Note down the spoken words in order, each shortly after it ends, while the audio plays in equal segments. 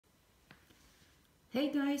Hey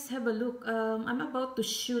guys, have a look. I'm about to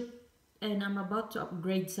shoot and I'm about to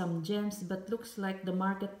upgrade some gems, but looks like the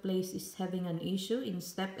marketplace is having an issue in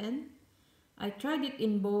Stepn. I tried it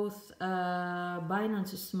in both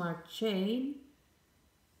Binance Smart Chain.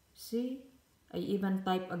 See, I even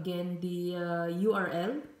type again the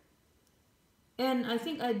URL. And I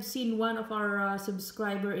think I've seen one of our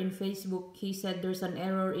subscriber in Facebook. He said there's an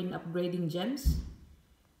error in upgrading gems.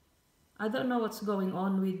 I don't know what's going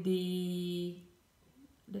on with the...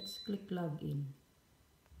 Let's click login.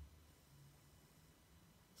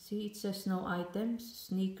 See, it says no items,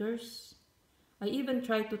 sneakers. I even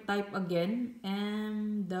tried to type again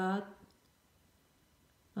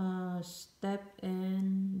stepn.com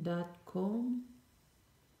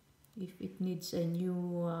if it needs a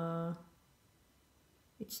new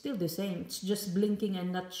it's still the same. It's just blinking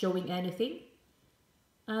and not showing anything.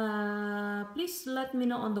 Please let me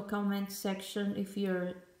know on the comment section if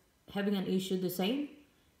you're having an issue the same.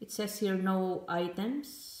 It says here no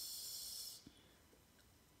items.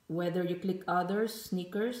 Whether you click others,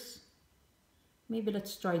 sneakers. Maybe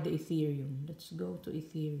let's try the Ethereum. Let's go to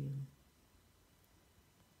Ethereum.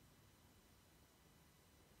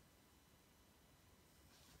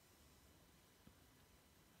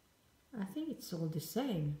 I think it's all the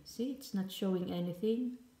same. See, it's not showing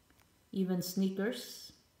anything. Even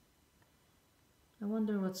sneakers. I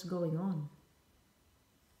wonder what's going on.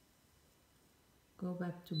 Go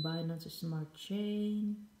back to Binance Smart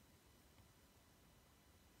Chain.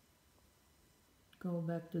 Go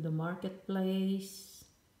back to the marketplace.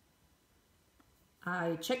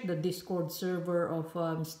 I checked the Discord server of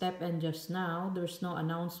Stepn just now. There's no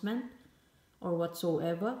announcement or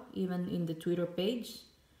whatsoever, even in the Twitter page.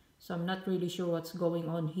 So I'm not really sure what's going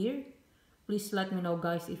on here. Please let me know,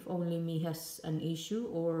 guys, if only me has an issue,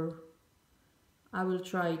 or I will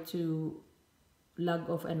try to log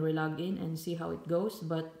off and relog in and see how it goes.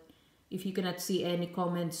 But if you cannot see any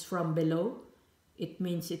comments from below, it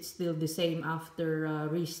means it's still the same after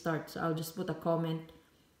restart. So I'll just put a comment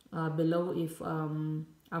below if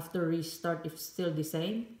after restart if it's still the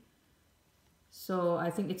same. So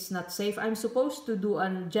I think it's not safe. I'm supposed to do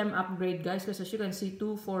a gem upgrade, guys, because as you can see,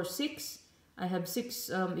 2, 4, 6. I have 6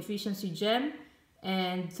 efficiency gem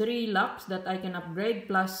and 3 locks that I can upgrade,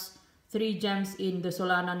 plus 3 gems in the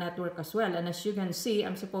Solana network as well. And as you can see,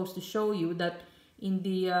 I'm supposed to show you that in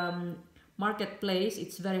the marketplace,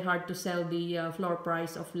 it's very hard to sell the floor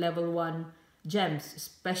price of level 1 gems,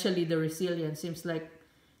 especially the resilient. Seems like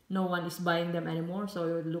no one is buying them anymore,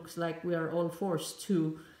 so it looks like we are all forced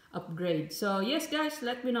to upgrade. So yes, guys,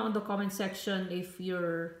 let me know in the comment section if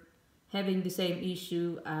you're having the same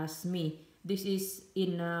issue as me. This is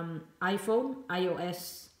in iPhone,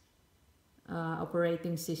 iOS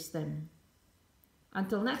operating system.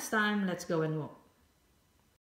 Until next time, let's go and walk.